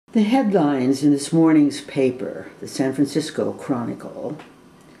The headlines in this morning's paper, the San Francisco Chronicle: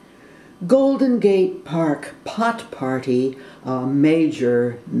 Golden Gate Park pot party, a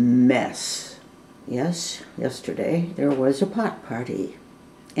major mess. Yes, yesterday there was a pot party,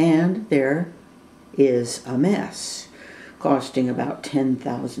 and there is a mess, costing about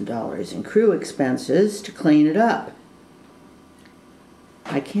 $10,000 in crew expenses to clean it up.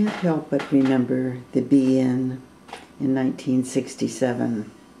 I can't help but remember the be-in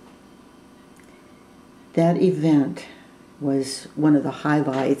 1967. That event was one of the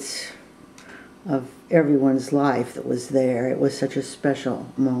highlights of everyone's life that was there. It was such a special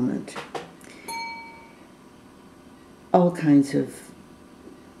moment. All kinds of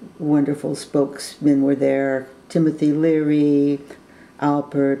wonderful spokesmen were there. Timothy-Leary,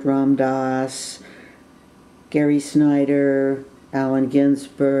 Alpert, Dass, Gary Snyder, Allen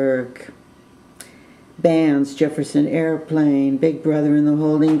Ginsberg, bands, Jefferson Airplane, Big Brother and the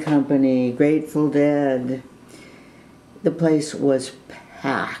Holding Company, Grateful Dead. The place was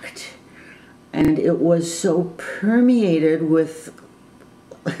packed, and it was so permeated with,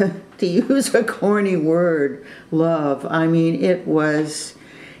 to use a corny word, love. I mean, it was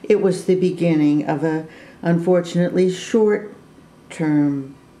the beginning of a, unfortunately,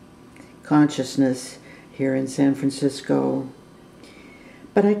 short-term consciousness here in San Francisco.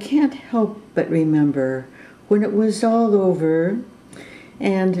 But I can't help but remember when it was all over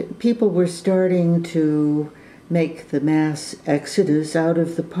and people were starting to make the mass exodus out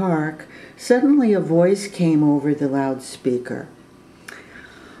of the park, suddenly a voice came over the loudspeaker.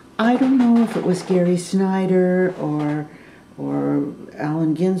 I don't know if it was Gary Snyder or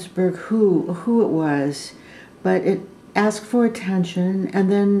Allen Ginsberg, who it was, but it asked for attention and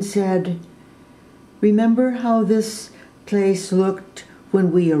then said, "Remember how this place looked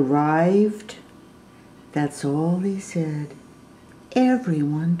when we arrived?" That's all he said.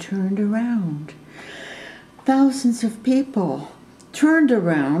 Everyone turned around. Thousands of people turned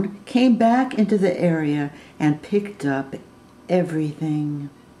around, came back into the area, and picked up everything.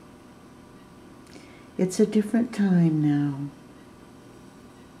 It's a different time now.